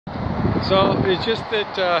So it's just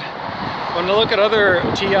that when I look at other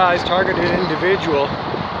TIs, targeted individual,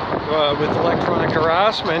 with electronic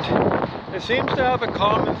harassment, it seems to have a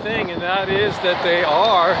common thing, and that is that they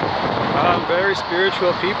are very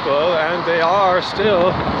spiritual people, and they are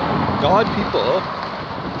still God people,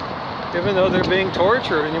 even though they're being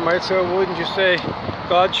tortured. And you might say, well, wouldn't you say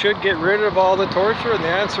God should get rid of all the torture? And the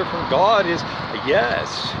answer from God is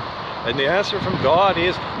yes. And the answer from God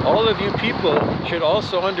is all of you people should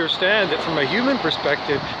also understand that from a human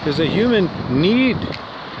perspective, there's a human need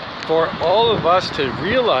for all of us to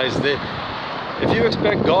realize that if you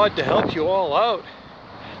expect God to help you all out,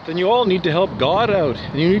 then you all need to help God out,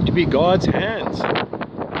 and you need to be God's hands. In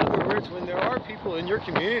other words, when there are people in your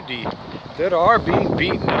community that are being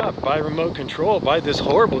beaten up by remote control, by this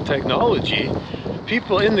horrible technology,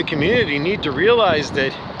 people in the community need to realize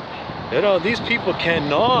that, you know, these people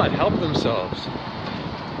cannot help themselves.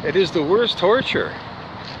 It is the worst torture.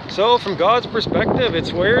 So from God's perspective,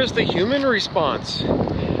 it's where is the human response?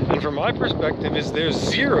 And from my perspective, is there's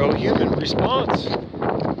zero human response.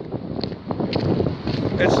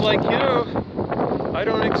 It's like, you know, I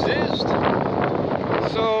don't exist.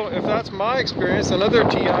 So if that's my experience, then other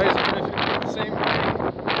TIs benefit from the same way.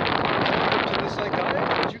 Send them to the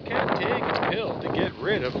psychiatrist. You can't take a pill to get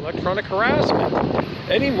rid of electronic harassment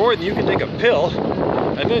any more than you can take a pill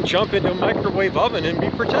and then jump into a microwave oven and be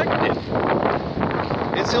protected.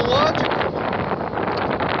 It's illogical.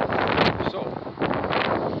 So,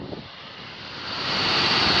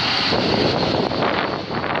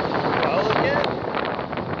 well, again,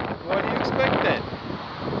 what do you expect then?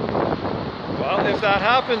 Well, if that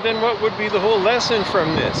happened, then what would be the whole lesson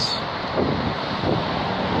from this?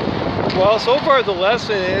 Well, so far the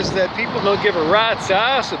lesson is that people don't give a rat's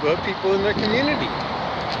ass about people in their community.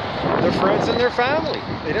 Their friends and their family.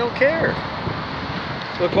 They don't care.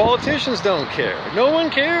 The politicians don't care. No one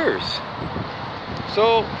cares.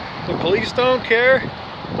 So the police don't care.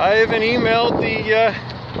 I even emailed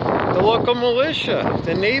the local militia,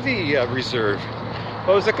 the Navy Reserve.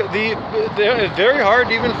 It's very hard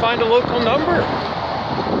to even find a local number,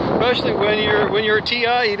 especially when you're a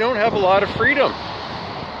TI. You don't have a lot of freedom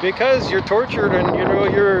because you're tortured, and you know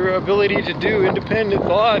your ability to do independent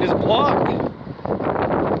thought is blocked.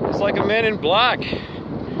 It's like a Man in Black.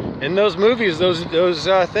 In those movies, those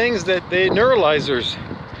things that they neuralizers,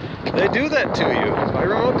 they do that to you by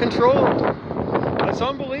remote control. That's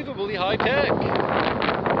unbelievably high tech.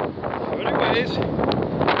 So anyways,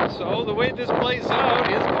 so the way this plays out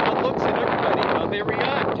is God looks at everybody, how they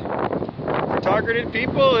react. For targeted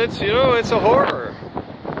people, it's, you know, it's a horror.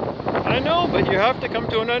 I know, but you have to come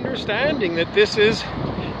to an understanding that this is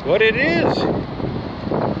what it is.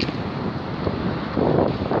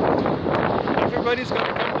 Everybody's got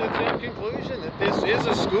to come to the same conclusion that this is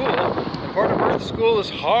a school, and part of Earth School is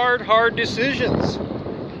hard decisions.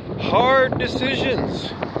 Hard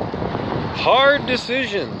decisions. Hard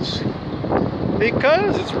decisions.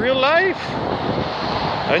 Because it's real life.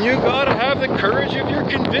 And you got to have the courage of your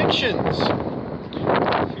convictions.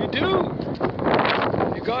 You do.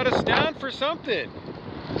 You got to stand for something.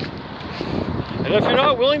 And if you're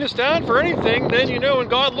not willing to stand for anything, then, you know, when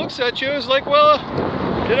God looks at you, it's like, well,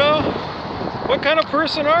 you know, what kind of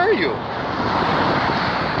person are you?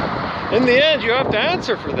 In the end, you have to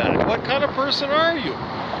answer for that. What kind of person are you?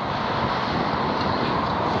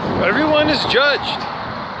 Everyone is judged.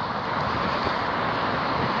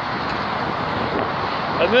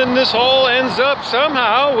 And then this all ends up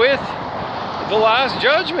somehow with the last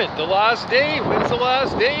judgment, the last day. When's the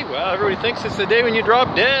last day? Well, everybody thinks it's the day when you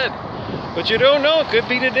drop dead. But you don't know, it could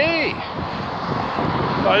be today.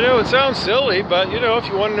 I know it sounds silly, but you know, if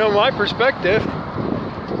you want to know my perspective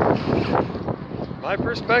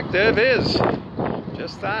is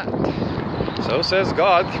just that. So says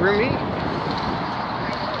God through me.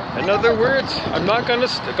 In other words,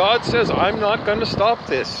 God says, I'm not going to stop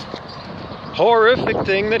this horrific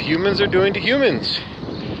thing that humans are doing to humans.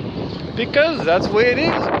 Because that's the way it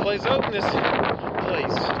is. It plays out in this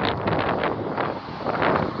place.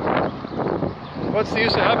 What's the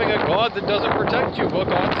use of having a God that doesn't protect you? Well,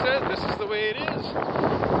 God said this is the way it is.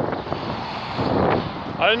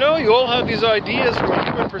 I know you all have these ideas from a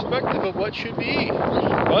human perspective of what should be,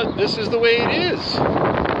 but this is the way it is.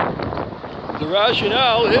 The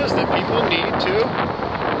rationale is that people need to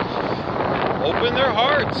open their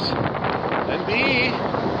hearts and be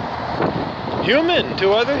human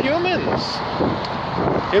to other humans.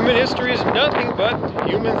 Human history is nothing but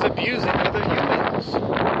humans abusing other humans.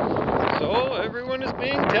 So everyone is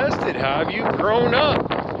being tested. Have you grown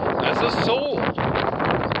up as a soul?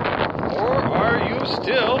 Or are you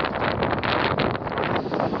still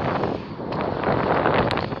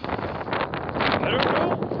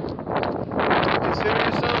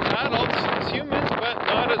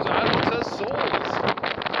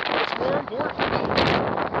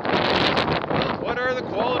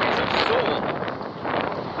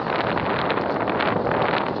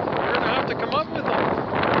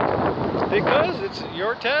it's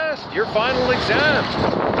your test, your final exam.